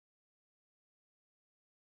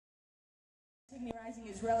Antigone Rising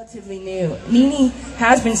is relatively new. Nini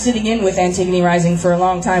has been sitting in with Antigone Rising for a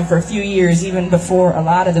long time, for a few years, even before a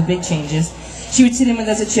lot of the big changes. She would sit in with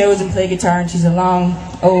us at shows and play guitar, and she's a long,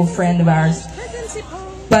 old friend of ours.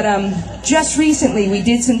 But just recently, we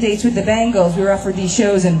did some dates with the Bangles. We were offered these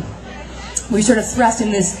shows, and we sort of thrust in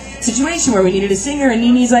this situation where we needed a singer, and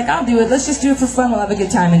Nini's like, I'll do it, let's just do it for fun, we'll have a good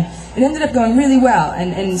time. And it ended up going really well,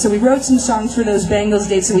 and so we wrote some songs for those Bangles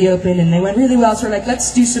dates that we opened, and they went really well, so we're like,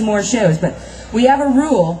 let's do some more shows. But we have a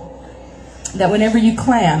rule that whenever you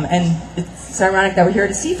clam, and it's ironic that we're here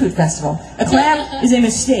at a seafood festival, a clam is a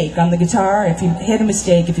mistake on the guitar. If you hit a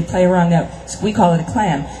mistake, if you play a wrong note, we call it a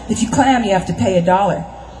clam. If you clam, you have to pay $1.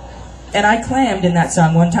 And I clammed in that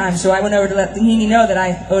song one time, so I went over to let Nini know that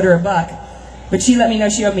I owed her $1, but she let me know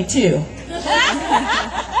she owed me $2.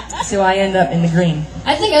 So I end up in the green.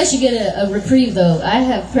 I think I should get a reprieve, though. I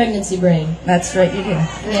have pregnancy brain. That's right, you do.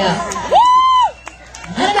 Yeah.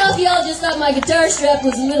 I don't know if y'all just thought my guitar strap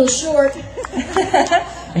was a little short.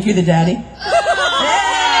 Are you the daddy?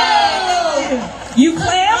 Oh! You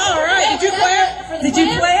clam? All right. Did you clam? Did you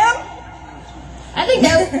clam? I think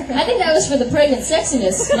that was for the pregnant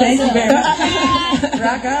sexiness. Thank you very much.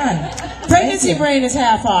 Rock on. Pregnancy brain is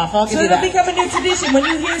half off. I'll give So you it'll that. become a new tradition. When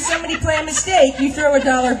you hear somebody play a mistake, you throw a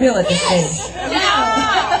 $1 bill at the stage.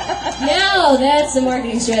 Now that's a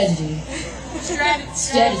marketing strategy.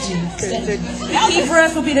 Strategy. The key for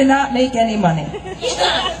us will be to not make any money.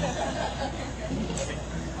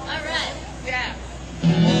 All right. Yeah.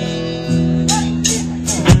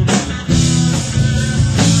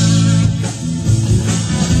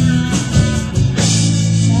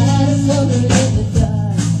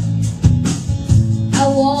 I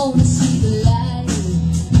want to see the light.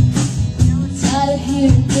 Tired of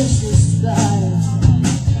hearing just this fire.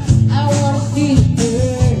 I want to feel it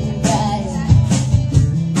burn bright.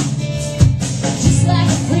 Just like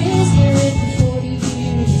a prisoner in for 40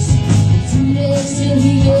 years.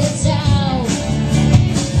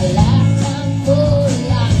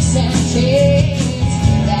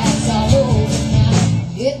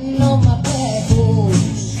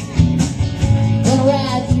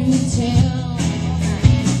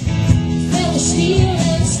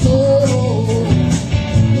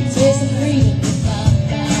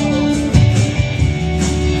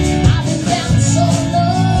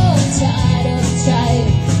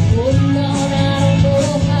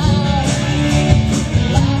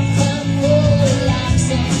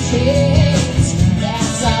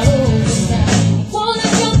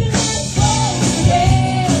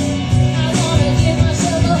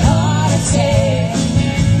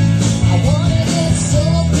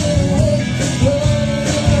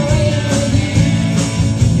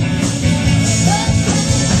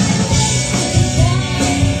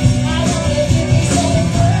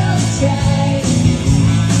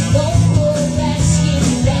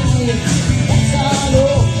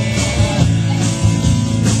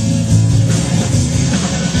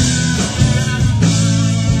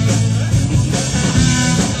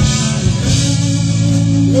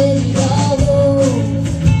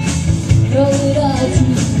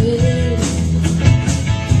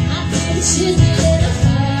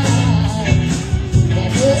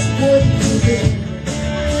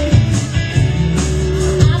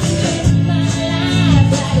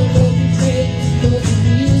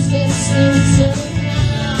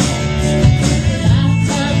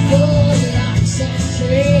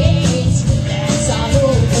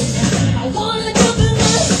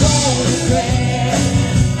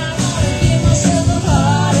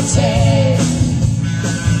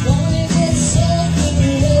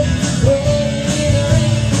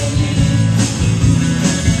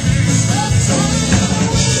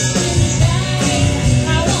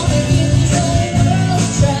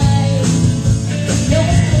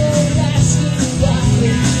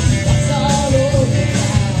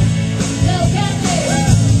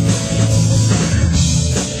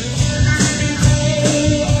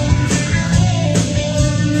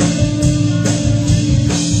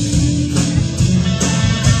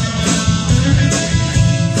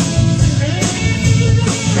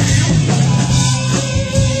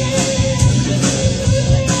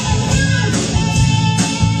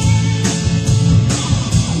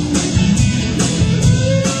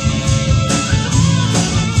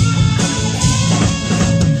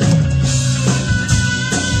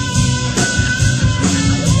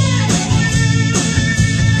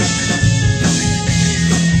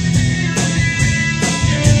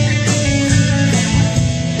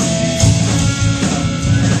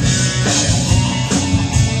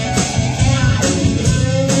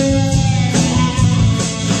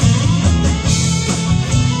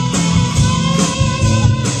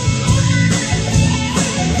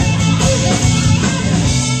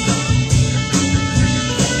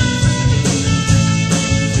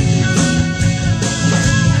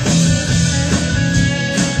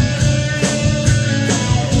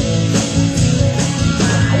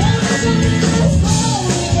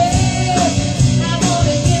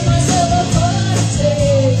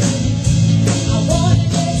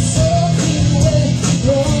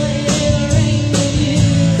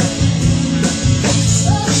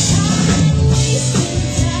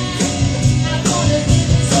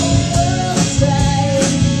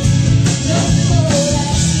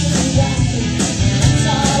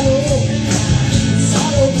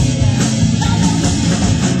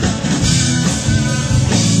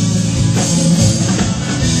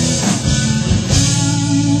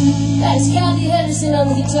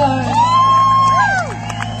 guitar.